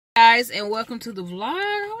Guys, and welcome to the vlog.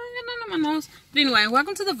 I don't get none of my nose. But anyway,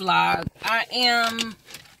 welcome to the vlog.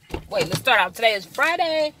 Let's start off. Today is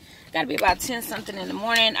Friday. Gotta be about 10 something in the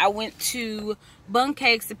morning. I went to Bun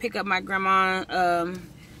Cakes to pick up my grandma,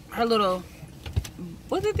 her little,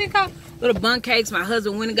 what's it thing called? Little bun cakes. My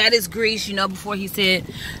husband went and got his grease, you know, before he said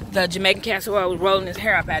the Jamaican castor oil was rolling his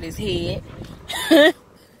hair up out his head.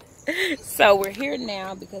 So we're here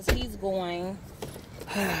now because he's going,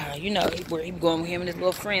 you know, where he's going with him and his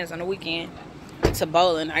little friends on the weekend to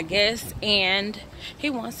bowling, I guess. And he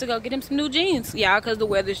wants to go get him some new jeans, y'all, because the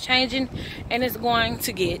weather's changing and it's going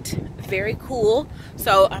to get very cool.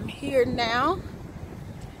 So I'm here now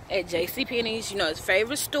at JCPenney's, you know, his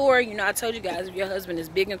favorite store. You know, I told you guys, if your husband is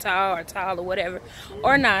big and tall or whatever,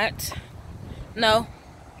 or not, no,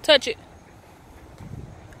 touch it,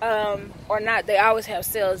 or not, they always have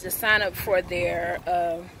sales. Just sign up for their,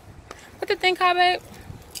 what the thing called, babe?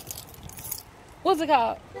 What's it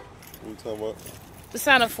called? What you talking about? To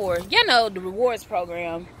sign up for, you know, the rewards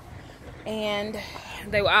program. And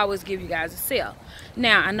they will always give you guys a sale.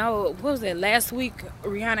 Now, I know, what was it, last week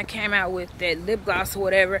Rihanna came out with that lip gloss or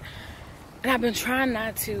whatever, and I've been trying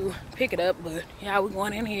not to pick it up, but yeah, we're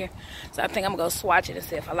going in here, so I think I'm gonna go swatch it and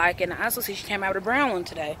see if I like it. And I also see she came out with a brown one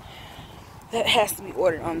today that has to be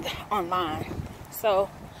ordered online. So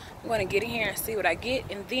I'm gonna get in here and see what I get,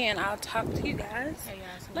 and then I'll talk to you guys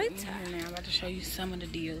later. Now I'm about to show you some of the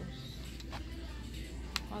deals.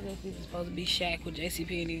 I guess these are supposed to be Shaq with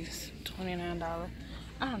JCPenney's, $29.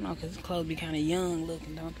 I don't know, because the clothes be kind of young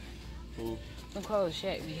looking, don't they? Who? The clothes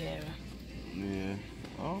Shaq be having. Yeah,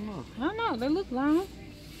 I don't know. I don't know, they look long.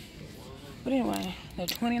 But anyway, they're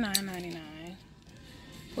 $29.99.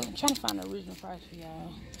 But I'm trying to find the original price for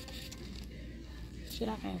y'all. Shit,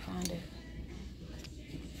 I can't find it.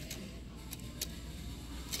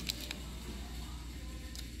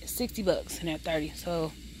 It's $60 and they're 30,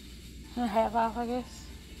 so half off, I guess.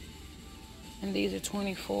 And these are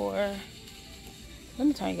 24. Let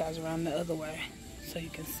me turn you guys around the other way so you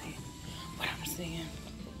can see what I'm seeing.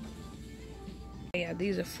 Yeah,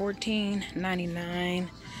 these are $14.99,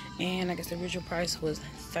 and I guess the original price was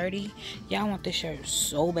 $30. Y'all want this shirt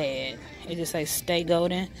so bad. It just says stay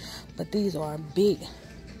golden, but these are big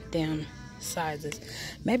damn sizes.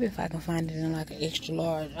 Maybe if I can find it in like an extra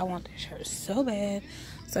large. I want this shirt so bad.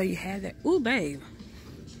 So you have that. Ooh, babe.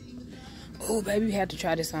 Oh, baby, you have to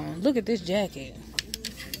try this on. Look at this jacket.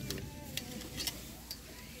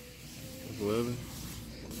 Leather?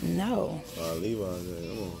 No. Levi's.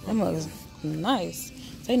 That looks nice.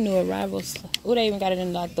 They new arrivals. Oh, they even got it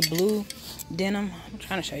in like the blue denim. I'm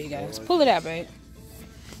trying to show you guys. Pull it out, babe.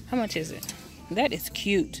 How much is it? That is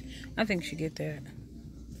cute. I think you should get that.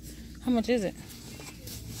 How much is it?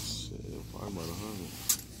 Shit, probably about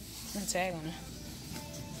 100. No tag on it.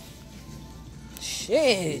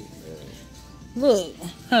 Shit. Look,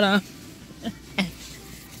 hold on.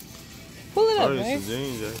 Pull it up, babe.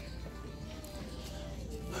 Jeans, yeah.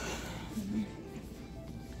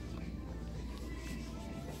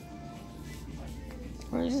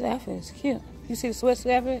 Where's this outfit? It's cute. You see the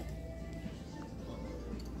sweatsuit outfit?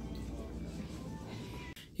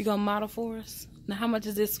 You gonna model for us? Now, how much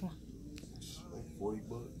is this one? Like $40.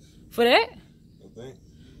 For that? I think.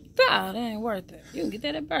 No, that ain't worth it. You can get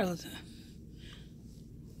that at Burlington.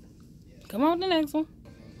 Come on with the next one.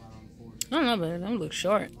 I don't know, but them look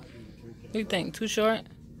short. What do you think? Too short? A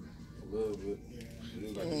little bit. It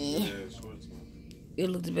looks like a shorts. It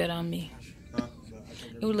looked better on me. Huh?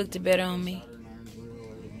 It looked better on me.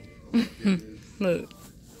 Look.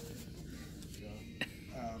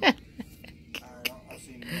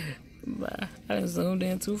 But I done zoomed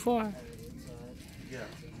in too far. Yeah.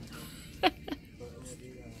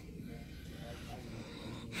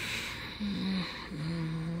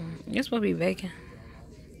 It's supposed to be bacon.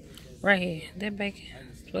 Right here. That bacon.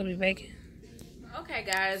 It's supposed to be bacon. Okay,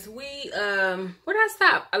 guys. We, where did I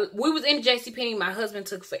stop? We was in JCPenney. My husband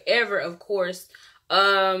took forever, of course.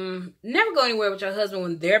 Never go anywhere with your husband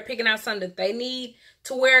when they're picking out something that they need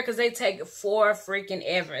to wear, because they take for freaking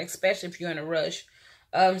ever, especially if you're in a rush.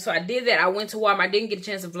 So I did that. I went to Walmart. I didn't get a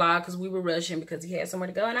chance to vlog because we were rushing because he had somewhere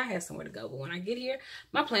to go and I had somewhere to go. But when I get here,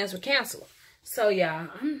 my plans were canceled. So yeah,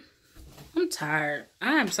 I'm tired.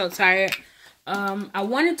 I am so tired. I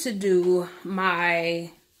wanted to do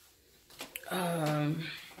my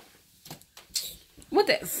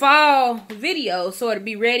fall video, so it'll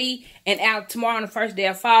be ready and out tomorrow on the first day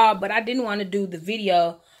of fall. But I didn't want to do the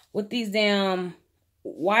video with these damn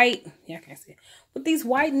white, yeah, I can't see it, with these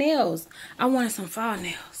white nails. I wanted some fall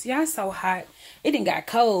nails. Yeah, it's so hot. It didn't got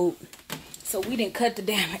cold, so we didn't cut the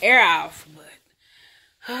damn air off. But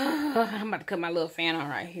I'm about to cut my little fan on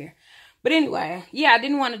right here. But anyway, yeah, I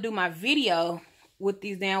didn't want to do my video with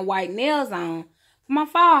these damn white nails on for my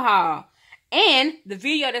fall haul. And the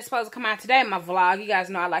video that's supposed to come out today, my vlog, you guys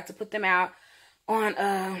know I like to put them out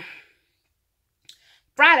on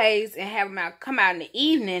Fridays and have them come out in the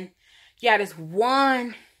evening. Yeah, this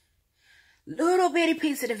one little bitty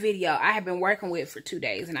piece of the video I have been working with for 2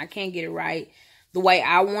 days, and I can't get it right the way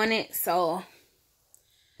I want it, so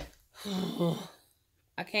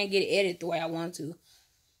I can't get it edited the way I want to.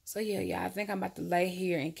 So yeah, I think I'm about to lay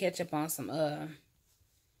here and catch up on some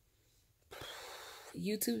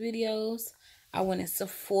YouTube videos. I went in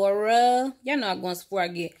Sephora. Y'all know I go in Sephora, I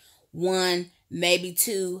get 1, maybe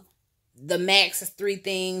 2. The max is 3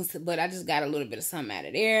 things, but I just got a little bit of something out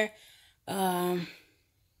of there.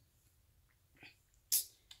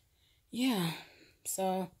 Yeah,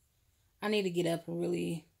 so I need to get up and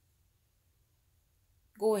really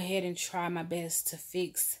go ahead and try my best to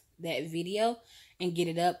fix that video and get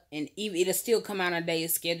it up. And it'll still come out on a day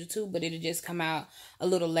it's scheduled to, but it'll just come out a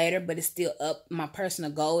little later, but it's still up. My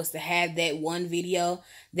personal goal is to have that one video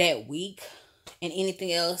that week and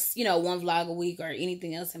anything else, you know, 1 vlog a week or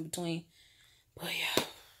anything else in between. But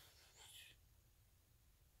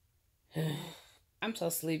yeah, I'm so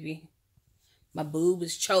sleepy. My boob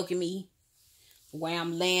is choking me the way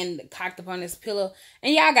I'm laying cocked up on this pillow.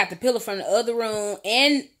 And yeah, I got the pillow from the other room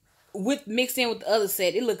and mixed in with the other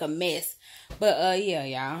set. It look a mess. But yeah,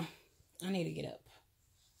 y'all, I need to get up.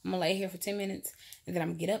 I'm gonna lay here for 10 minutes and then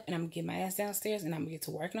I'm gonna get up and I'm gonna get my ass downstairs and I'm gonna get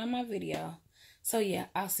to working on my video. So yeah,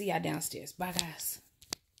 I'll see y'all downstairs. Bye, guys.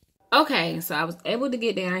 Okay, so I was able to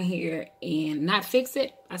get down here and not fix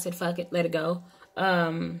it. I said, fuck it, let it go.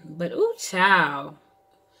 But ooh, child.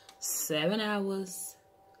 7 hours.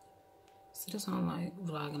 See, this one like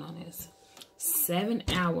vlogging on this. 7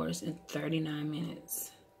 hours and 39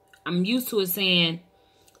 minutes. I'm used to it saying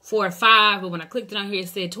 4 or 5, but when I clicked it on here, it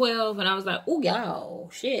said 12, and I was like, "Ooh,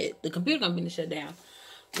 y'all, shit, the computer gonna be in the shutdown."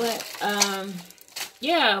 But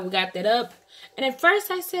yeah, we got that up, and at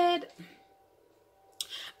first I said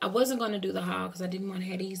I wasn't gonna do the haul because I didn't want to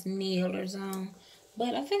have these nailers on,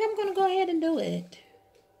 but I think I'm gonna go ahead and do it.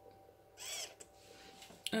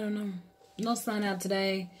 I don't know. No sun out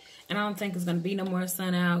today. And I don't think it's going to be no more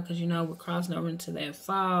sun out. Because, you know, we're crossing over into that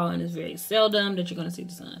fall. And it's very seldom that you're going to see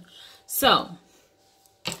the sun. So.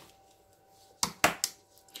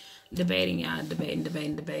 Debating, y'all. Debating.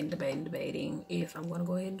 If I'm going to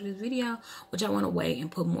go ahead and do this video. Which I want to wait and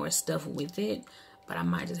put more stuff with it. But I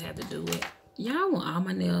might just have to do it. Y'all want all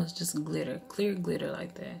my nails just glitter. Clear glitter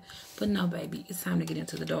like that. But no, baby. It's time to get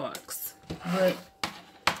into the darks. But.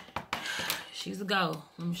 She's a go.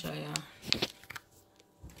 Let me show y'all.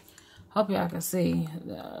 Hope y'all can see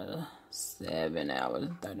the 7 hours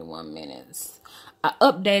and 31 minutes. I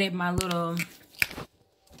updated my little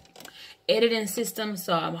editing system,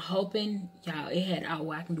 so I'm hoping y'all it had out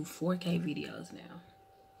where I can do 4K videos now.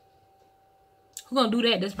 We're gonna do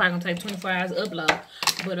that. That's probably gonna take 24 hours to upload.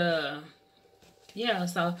 But yeah,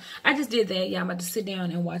 so I just did that. Yeah, I'm about to sit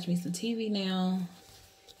down and watch me some TV now.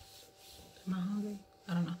 Am I hungry?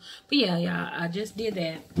 I don't know. But yeah, y'all, I just did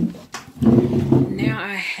that. Now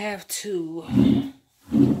I have to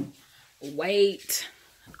wait.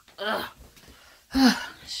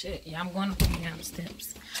 Shit, yeah, I'm going to put down the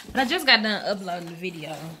steps. But I just got done uploading the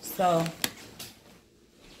video. So,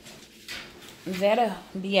 that'll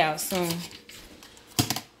be out soon.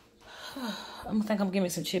 I think I'm going to give me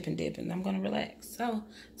some chip and dip and I'm going to relax. So,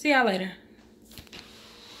 see y'all later.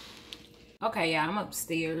 Okay, y'all, I'm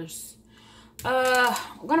upstairs.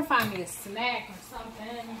 I'm gonna find me a snack or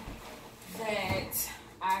something that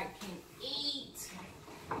I can eat.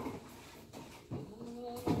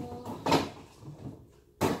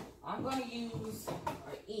 I'm gonna use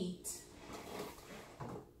or eat.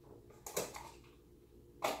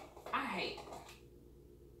 I hate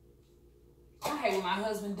when my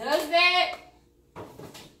husband does that.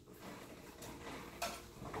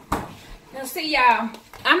 Now see, y'all,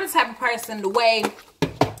 I'm the type of person, the way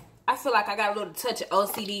I feel like I got a little touch of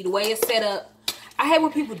OCD, the way it's set up. I hate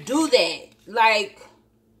when people do that. Like,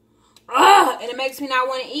 and it makes me not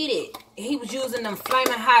want to eat it. He was using them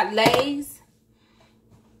Flaming Hot Lays.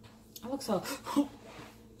 I look so...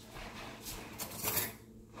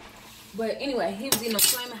 But anyway, he was eating them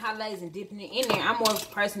Flaming Hot Lays and dipping it in there. I'm more of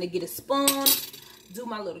a person to get a spoon, do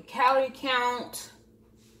my little calorie count.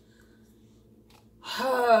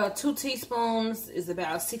 2 teaspoons is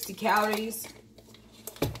about 60 calories.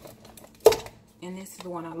 And this is the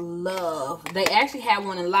one I love. They actually had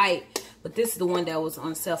one in light, but this is the one that was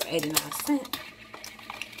on sale for 89 cents.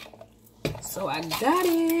 So I got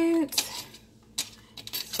it.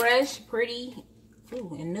 Fresh, pretty,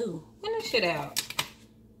 ooh, and new. Get this shit out.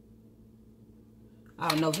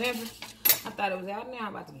 Oh, November. I thought it was out now.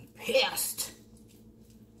 I'm about to be pissed.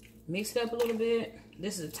 Mix it up a little bit.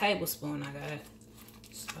 This is a tablespoon I got.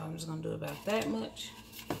 So I'm just gonna do about that much.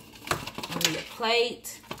 I need a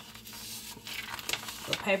plate.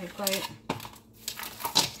 A paper plate.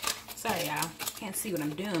 Sorry, y'all. Can't see what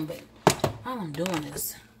I'm doing, but all I'm doing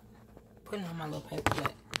is putting on my little paper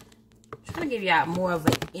plate. I'm trying to give y'all more of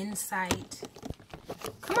an insight.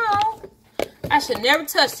 Come on. I should never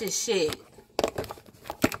touch this shit.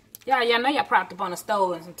 Y'all know y'all propped up on the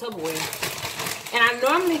stove and some Tupperware. And I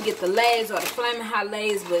normally get the Lay's or the Flamin' Hot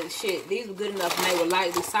Lay's, but shit, these were good enough and they were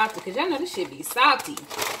lightly salty. Because y'all know this shit be salty.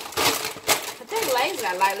 I think Lay's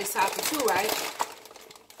got lightly salty too, right?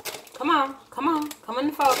 Come on. Come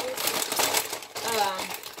in focus.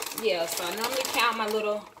 Yeah, so I normally count my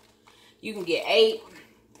little, you can get 8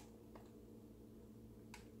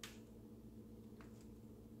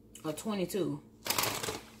 or 22.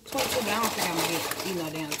 22, but I don't think I'm gonna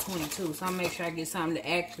get, down to 22. So I'll make sure I get something that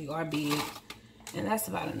actually are big. And that's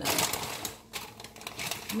about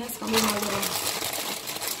enough. And that's gonna be my little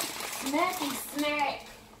snacky snack.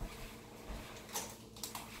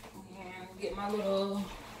 And get my little,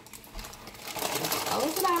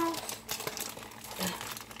 close it out.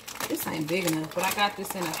 This ain't big enough, but I got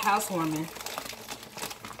this in a housewarming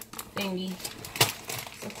thingy.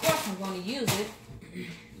 So of course I'm gonna use it,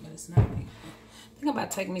 but it's not big. I think I'm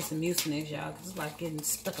about to take me some Mucinex, y'all, because it's like getting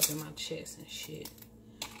stuck up in my chest and shit.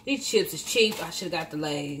 These chips is cheap. I should have got the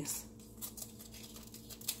Lay's.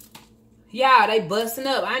 Y'all, they busting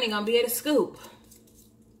up. I ain't even gonna be able to scoop.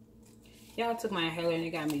 Y'all took my inhaler and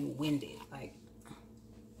it got me winded. Like,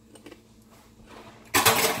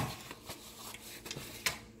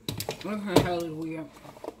 what the hell is weird?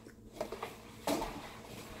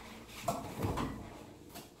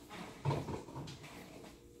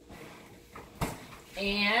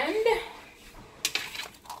 And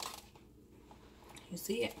you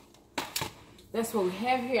see it? That's what we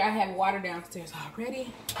have here. I have water downstairs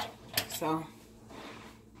already. So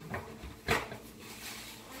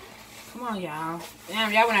come on, y'all.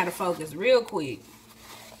 Damn, y'all went out of focus real quick.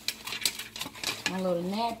 My little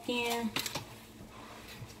napkin.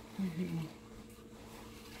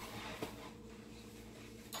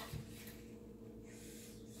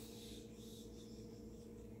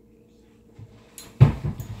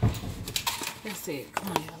 That's it.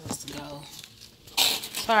 Come on, y'all. Let's go.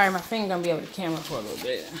 Sorry, my finger gonna be over the camera for a little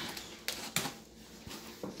bit.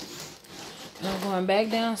 I'm going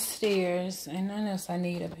back downstairs. Ain't nothing else I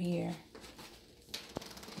need up here. I'm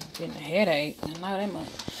getting a headache. I know that much.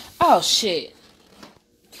 Oh shit.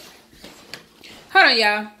 Hold on,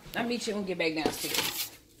 y'all. I'll meet you when we get back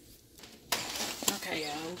downstairs. Okay,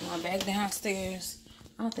 y'all. We're going back downstairs.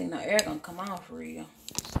 I don't think no air gonna come on for real.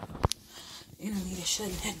 You don't need to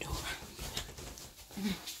shut that door.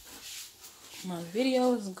 My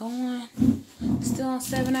video is going. Still on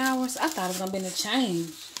 7 hours. I thought it was gonna be in a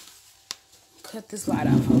change. Cut this light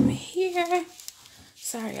off over here.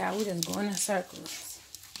 Sorry, y'all. We just going in circles.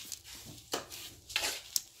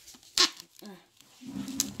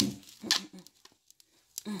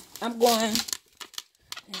 I'm going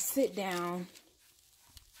and sit down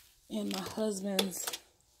in my husband's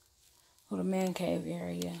little man cave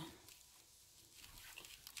area.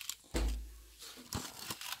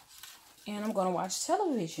 And I'm going to watch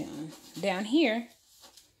television down here.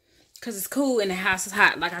 Because it's cool and the house is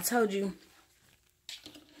hot. Like I told you.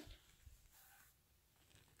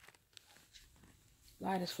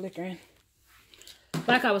 Light is flickering.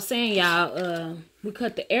 Like I was saying, y'all, we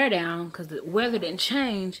cut the air down because the weather didn't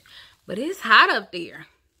change. But it's hot up there.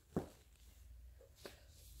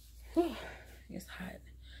 Whew, it's hot.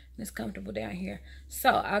 And it's comfortable down here. So,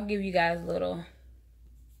 I'll give you guys a little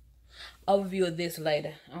overview of this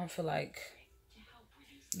later. I don't feel like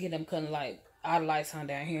getting them cutting like all the lights on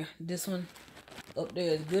down here. This one up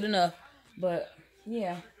there is good enough. But,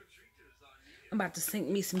 yeah. I'm about to sync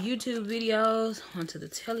me some YouTube videos onto the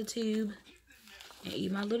Teletube. And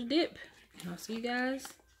eat my little dip. And I'll see you guys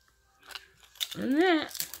in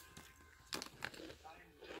that.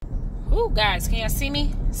 Ooh, guys, can y'all see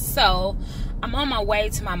me? So, I'm on my way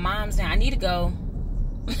to my mom's now. I need to go.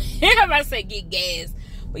 I'm about to say get gas.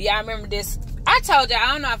 But y'all remember this. I told y'all,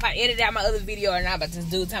 I don't know if I edited out my other video or not, but this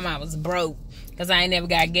dude time I was broke. Because I ain't never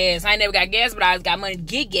got gas. I ain't never got gas, but I always got money to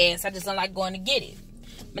get gas. I just don't like going to get it.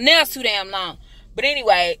 My nails too damn long. But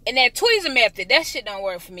anyway, and that tweezer method, that shit don't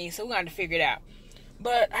work for me. So, we're going to have to figure it out.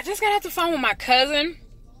 But I just got off the phone with my cousin.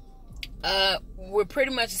 We're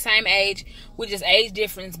pretty much the same age. We're just age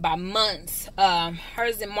difference by months.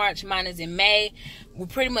 Hers in March, mine is in May. We're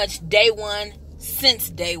pretty much day one since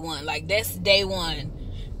day one. Like, that's day one.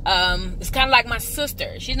 It's kind of like my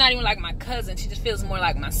sister. She's not even like my cousin. She just feels more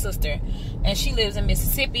like my sister. And she lives in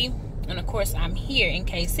Mississippi. And of course, I'm here in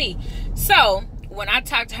KC. So when I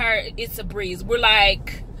talk to her, it's a breeze. We're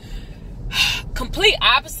like complete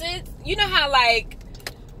opposites. You know how like,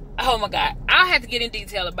 oh my God, I'll have to get in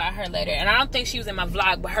detail about her later. And I don't think she was in my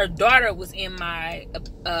vlog, but her daughter was in my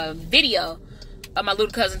video. My little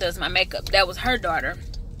cousin does my makeup. That was her daughter.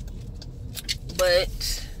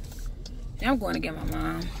 But I'm going to get my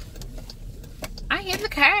mom. I hit the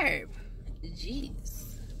curb. Jeez.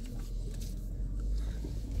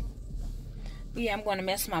 Yeah, I'm going to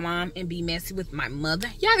mess with my mom and be messy with my mother.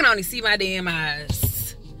 Y'all can only see my damn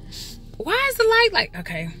eyes. Why is the light like...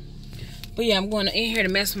 Okay. But yeah, I'm going in here to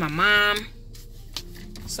mess with my mom.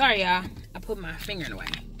 Sorry, y'all. I put my finger in the way.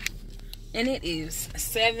 And it is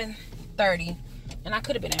 7:30. And I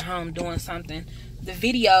could have been at home doing something. The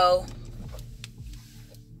video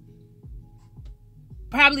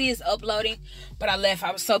probably is uploading, but I left.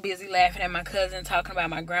 I was so busy laughing at my cousin talking about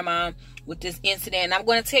my grandma with this incident. And I'm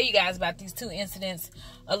going to tell you guys about these 2 incidents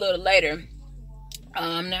a little later.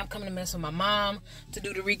 Now I'm coming to mess with my mom to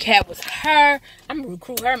do the recap with her. I'm going to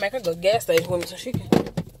recruit her, make her go gas station with me so she can...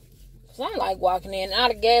 Because I like walking in. All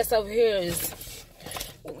the gas over here is...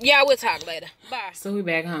 Yeah, we'll talk later. Bye. So we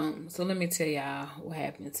back home. So let me tell y'all what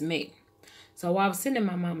happened to me. So while I was sitting in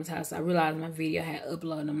my mama's house, I realized my video had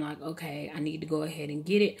uploaded. I'm like, okay, I need to go ahead and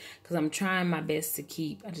get it. Because I'm trying my best to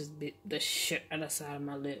keep... I just bit the shit out of the side of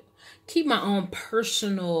my lip. Keep my own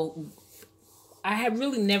personal... I have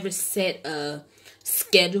really never set a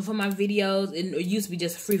schedule for my videos. It used to be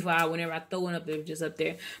just free file. Whenever I throw one up, it was just up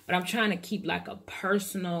there. But I'm trying to keep like a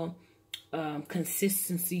personal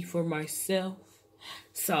consistency for myself.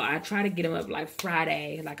 So I try to get them up like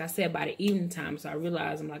Friday, like I said, by the evening time. So I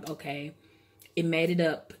realized, I'm like, okay, it made it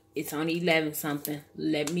up. It's only 11 something.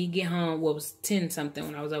 Let me get home. Well, it was 10 something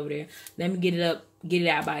when I was over there. Let me get it up, get it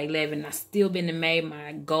out by 11. I still been made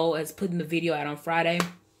my goal as putting the video out on Friday.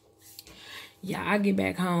 Yeah, I get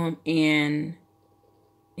back home and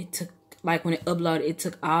it took, like when it uploaded, it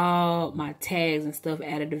took all my tags and stuff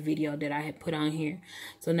out of the video that I had put on here.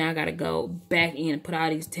 So now I got to go back in and put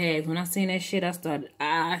all these tags. When I seen that shit,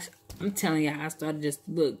 I'm telling y'all, I started just,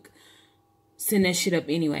 send that shit up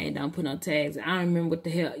anyway and don't put no tags. I don't remember what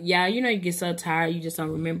the hell. Yeah, you know you get so tired, you just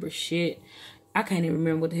don't remember shit. I can't even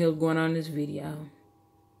remember what the hell was going on in this video.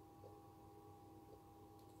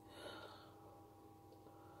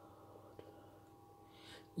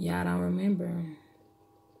 Y'all don't remember.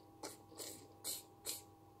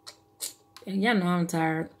 And y'all know I'm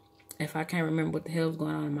tired. If I can't remember what the hell was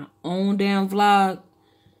going on in my own damn vlog.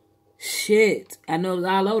 Shit. I know it's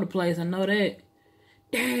all over the place. I know that.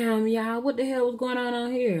 Damn, y'all. What the hell was going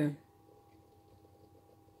on here?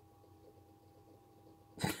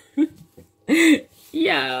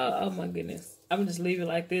 Yeah. Oh, my goodness. I'm just leave it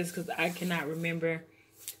like this because I cannot remember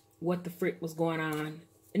what the frick was going on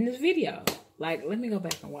in this video. Like, let me go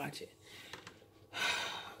back and watch it.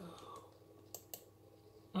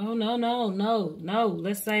 Oh, no.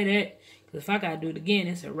 Let's say that. Because if I got to do it again,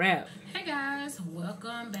 it's a wrap. Hey, guys.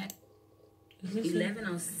 Welcome back.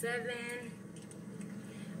 11:07.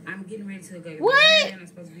 I'm getting ready to go. What? I'm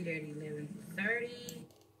supposed to be there at 11:30.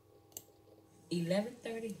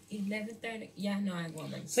 11:30. Yeah, I know I ain't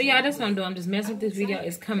going back. So, y'all, that's what I'm doing. I'm just messing with this video.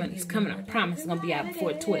 It's coming. I promise. It's going to be out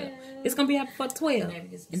before 12. It's going to be out before 12.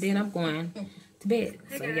 And then I'm going to bed.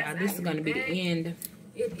 So, y'all, this is going to be the end.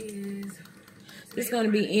 This is going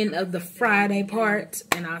to be the end of the Friday part.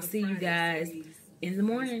 And I'll see you guys in the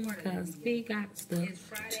morning. Because we got stuff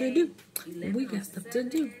to do. We got stuff to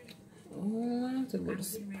do. Oh, I have to go to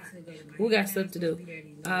sleep. We got stuff to do.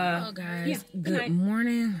 Oh, guys. Yeah, good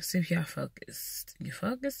morning. Let's see if y'all focused. You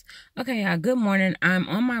focused? Okay, y'all. Good morning. I'm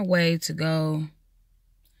on my way to go.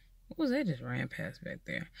 What was that just ran past back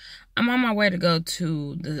there? I'm on my way to go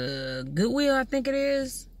to the Goodwill, I think it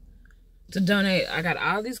is, to donate. I got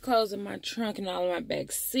all these clothes in my trunk and all in my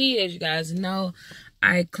back seat. As you guys know,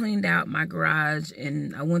 I cleaned out my garage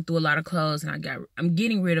and I went through a lot of clothes and I'm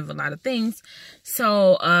getting rid of a lot of things.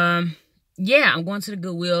 So, yeah, I'm going to the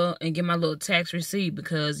Goodwill and get my little tax receipt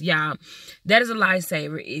because, y'all, that is a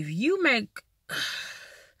lifesaver. If you make,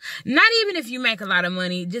 not even if you make a lot of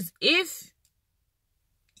money, just if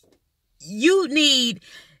you need,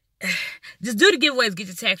 just do the giveaways, get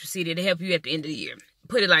your tax receipt. It'll help you at the end of the year.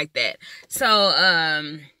 Put it like that. So,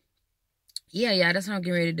 yeah, that's what I'm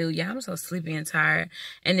getting ready to do. Yeah, I'm so sleepy and tired.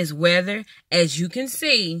 And this weather, as you can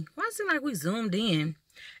see, why does it seem like we zoomed in?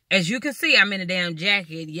 As you can see, I'm in a damn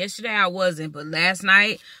jacket. Yesterday I wasn't, but last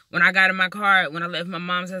night when I got in my car, when I left my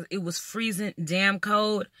mom's house, it was freezing damn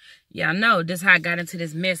cold. Y'all know this how I got into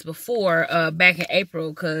this mess before, back in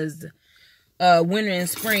April, because winter and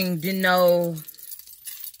spring didn't know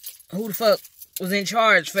who the fuck was in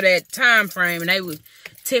charge for that time frame, and they was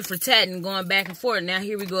tit for tat and going back and forth. Now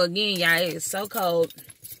here we go again, y'all. It's so cold.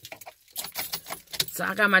 So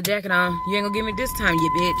I got my jacket on. You ain't gonna get me this time,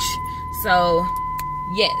 you bitch. So,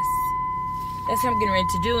 yes. That's what I'm getting ready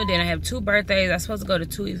to do. And then I have 2 birthdays. I'm supposed to go to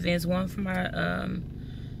 2 events. One for my, I'm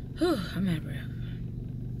out of breath.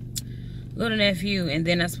 Little nephew. And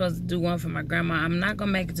then I'm supposed to do one for my grandma. I'm not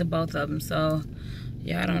gonna make it to both of them. So,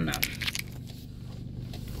 y'all don't know.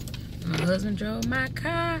 My husband drove my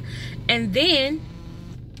car. And then,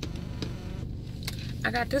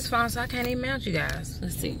 I got this phone, so I can't even mount you guys.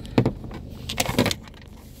 Let's see.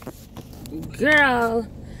 Girl,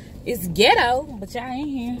 it's ghetto, but y'all ain't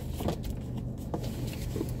here.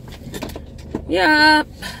 Yup.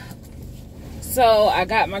 So I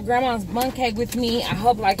got my grandma's bun cake with me. I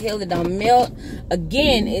hope like hell it don't melt.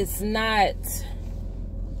 Again, it's not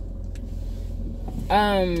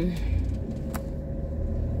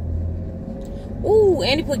ooh,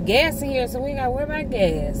 and he put gas in here, so we ain't gotta worry about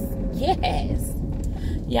gas. Yes.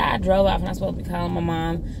 Yeah, I drove off and I'm supposed to be calling my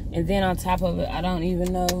mom. And then on top of it, I don't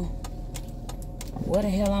even know where the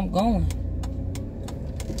hell I'm going.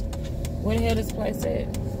 Where the hell this place at?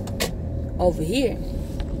 Over here.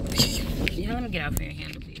 Yeah, I'm gonna get out here and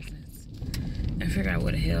handle business. And figure out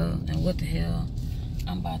what the hell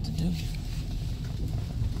I'm about to do.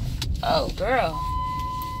 Oh, girl.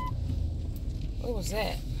 What was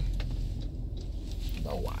that?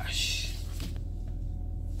 Go wash.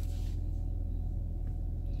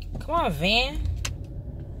 Come on, van.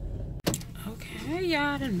 Okay,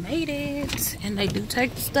 y'all done made it. And they do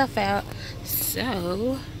take the stuff out.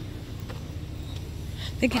 So, I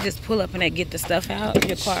think you just pull up and they get the stuff out of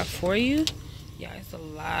your car for you. Yeah, it's a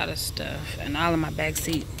lot of stuff. And all in my back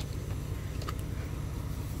seat.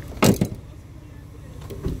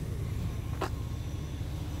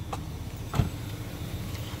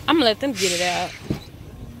 I'm gonna let them get it out.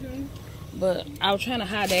 But I was trying to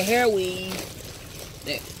hide that hair weave.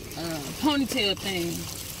 That ponytail thing.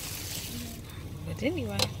 But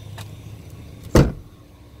anyway.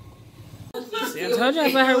 See, I told you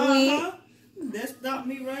about her wig. That stopped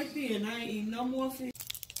me right there, and I ain't eating no more fish.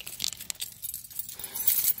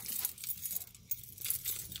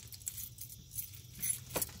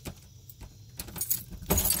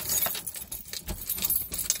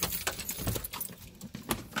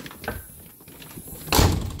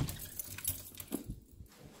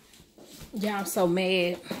 Yeah, I'm so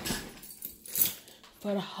mad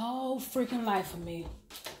for the whole freaking life of me.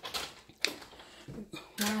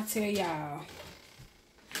 When I tell y'all,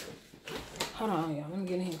 hold on, y'all. Let me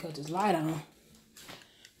get in here and cut this light on.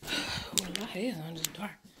 Oh, the light is on. It's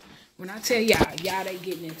dark. When I tell y'all, they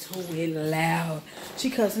getting into it loud. She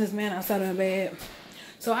cussing this man outside of her bed.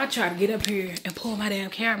 So I try to get up here and pull my damn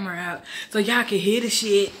camera out so y'all can hear the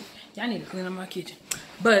shit. Y'all need to clean up my kitchen.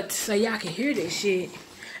 But so y'all can hear this shit.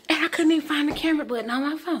 And I couldn't even find the camera button on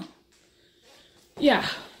my phone. Yeah.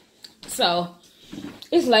 So,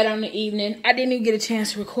 it's late on the evening. I didn't even get a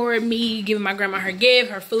chance to record me giving my grandma her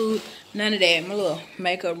gift, her food. None of that. My little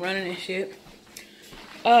makeup running and shit.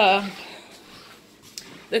 The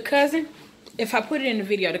cousin, if I put it in the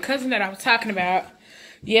video, the cousin that I was talking about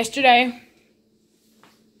yesterday,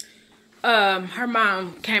 her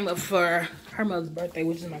mom came up for her mother's birthday,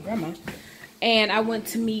 which is my grandma. And I went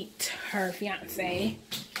to meet her fiance.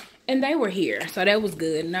 And they were here, so that was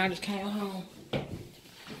good. And I just came home.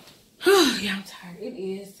 Yeah, I'm tired. It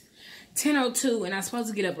is 10:02, and I'm supposed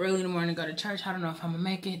to get up early in the morning and go to church. I don't know if I'm gonna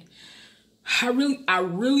make it. I really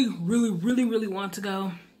want to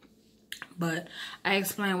go, but I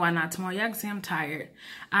explained why not tomorrow. Y'all can see I'm tired.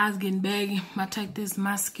 Eyes getting baggy. I take this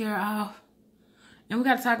mascara off, and we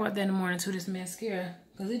gotta talk about that in the morning too. This mascara,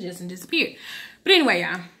 because it just disappeared. But anyway,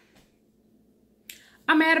 y'all,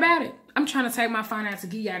 I'm mad about it. I'm trying to take my phone out to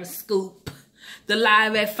give y'all the scoop. The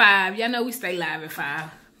live at 5. Y'all know we stay live at 5.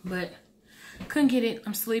 But couldn't get it.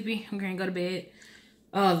 I'm sleepy. I'm going to go to bed.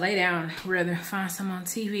 Lay down, rather. Find some on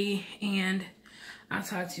TV. And I'll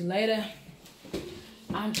talk to you later.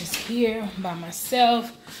 I'm just here by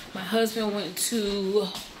myself. My husband went to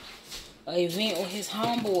an event with his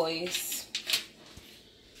homeboys.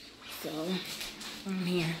 So, I'm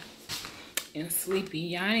here. And sleepy.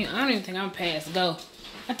 Y'all, I don't even think I'm past go.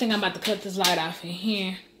 I think I'm about to cut this light off in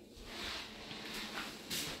here.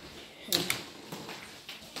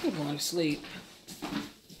 I'm going to sleep.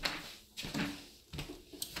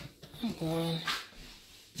 I'm going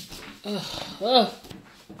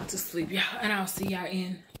to sleep, y'all. And I'll see y'all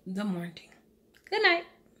in the morning. Good night.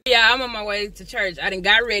 Yeah, I'm on my way to church. I done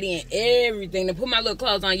got ready and everything to put my little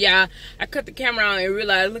clothes on. Yeah, I cut the camera on and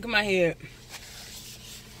realized, look at my head.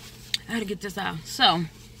 I had to get this out. So,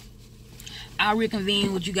 I'll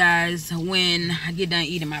reconvene with you guys when I get done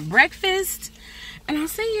eating my breakfast. And I'll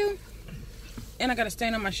see you. And I got a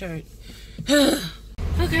stain on my shirt.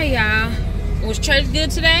 Okay, y'all. Was church good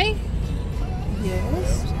today?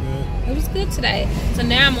 Yes. It was good today. So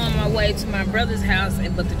now I'm on my way to my brother's house,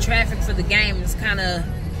 but the traffic for the game is kind of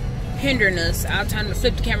hindering us. I'm trying to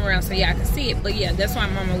flip the camera around so y'all can see it. But yeah, that's why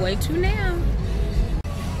I'm on my way to now.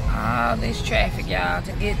 All this traffic, y'all,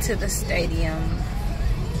 to get to the stadium.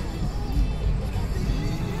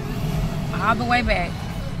 All the way back.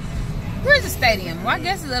 Where's the stadium? Well, I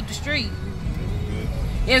guess it's up the street.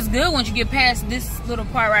 It's good once you get past this little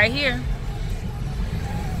part right here.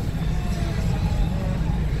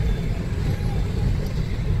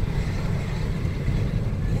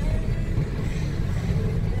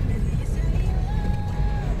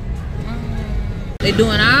 They're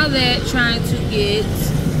doing all that trying to get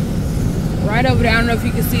right over there. I don't know if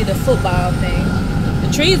you can see the football thing.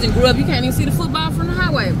 The trees didn't grow up. You can't even see the football from the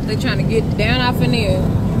highway. They're trying to get down off in there.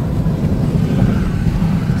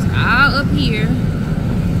 It's all up here.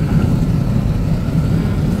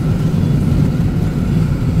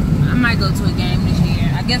 I might go to a game this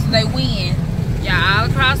year. I guess if they win. Yeah, all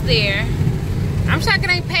across there. I'm shocked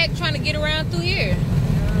it ain't packed trying to get around through here.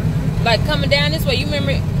 Like coming down this way. You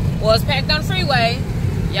remember? Well, it's packed on the freeway.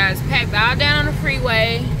 Yeah, it's packed all down on the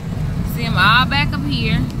freeway. See them all back up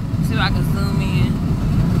here. See if I can zoom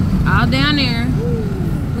in. All down there.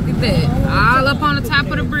 Look at that. All up on the top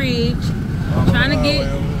of the bridge. Trying to get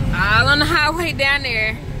all on the highway down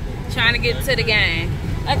there. Trying to get to the game.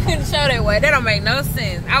 I couldn't show that way. That don't make no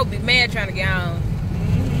sense. I would be mad trying to get home.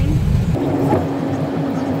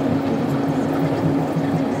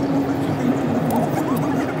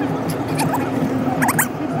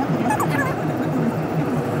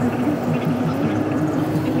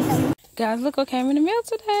 Guys, look what came in the mail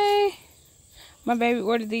today. My baby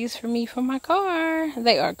ordered these for me for my car.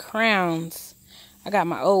 They are crowns. I got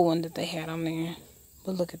my old one that they had on there.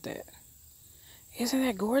 But look at that. Isn't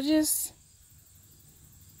that gorgeous?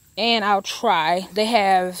 And I'll try. They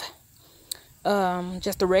have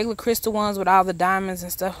just the regular crystal ones with all the diamonds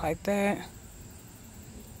and stuff like that.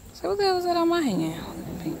 So what the hell is that on my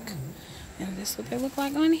hand? Pink. And this is what they look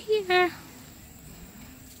like on here.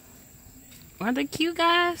 Aren't they cute,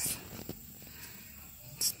 guys?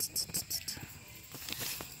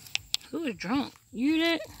 Who is drunk? You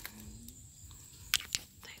did?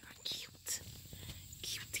 They are cute.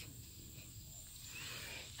 Cute.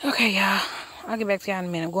 Okay, y'all. I'll get back to y'all in a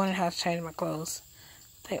minute. I'm going in the house to change my clothes.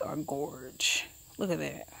 They are gorge. Look at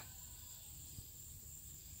that.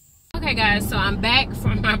 Okay, guys. So I'm back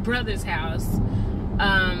from my brother's house.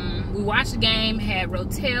 We watched the game, had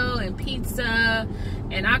rotel and pizza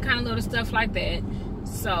and all kind of little stuff like that.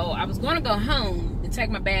 So I was going to go home and take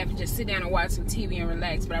my bath and just sit down and watch some TV and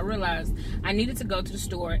relax. But I realized I needed to go to the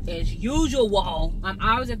store as usual. I'm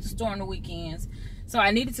always at the store on the weekends. So I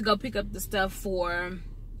needed to go pick up the stuff for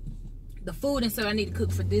the food and stuff I need to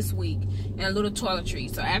cook for this week. And a little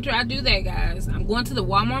toiletries. So after I do that, guys, I'm going to the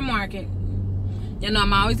Walmart market. You know,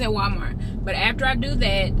 I'm always at Walmart. But after I do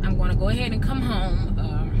that, I'm going to go ahead and come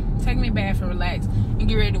home, take me a bath and relax, and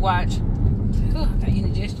get ready to watch. Oh, I got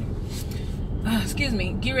indigestion. Excuse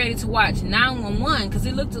me, get ready to watch 911 because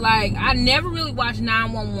it looked like I never really watched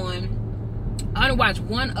 911. I only watched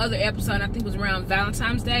one other episode. I think it was around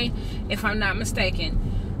Valentine's Day, if I'm not mistaken.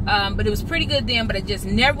 But it was pretty good then, but it just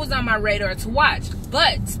never was on my radar to watch.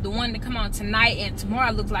 But the one that come on tonight and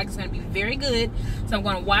tomorrow looks like it's going to be very good. So I'm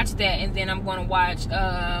going to watch that, and then I'm going to watch,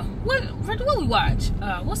 what we watch?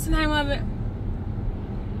 What's the name of it?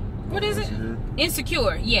 What is it?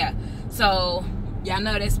 Insecure, yeah. So y'all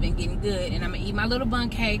know that's been getting good, and I'm gonna eat my little bun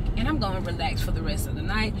cake and I'm gonna relax for the rest of the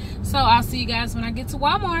night. So I'll see you guys when I get to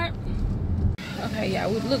Walmart. Okay,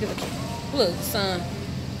 y'all, look at the sun.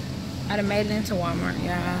 I done made it into Walmart,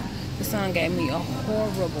 y'all. The sun gave me a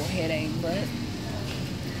horrible headache, but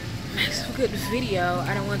makes a good video.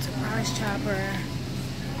 I done went to Price Chopper.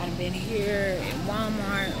 I done been here at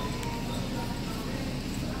Walmart.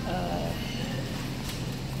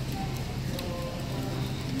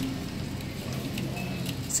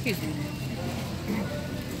 Excuse me.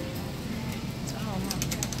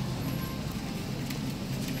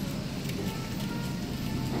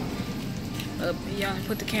 Y'all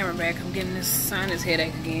put the camera back. I'm getting this sinus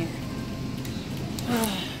headache again.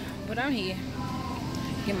 But I'm here.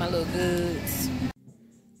 Get my little goods.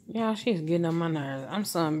 Y'all, she's getting on my nerves. I'm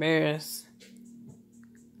so embarrassed.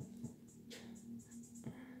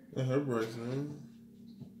 Her bracelet.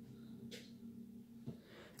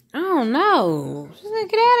 I don't know. Just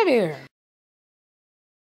get out of there.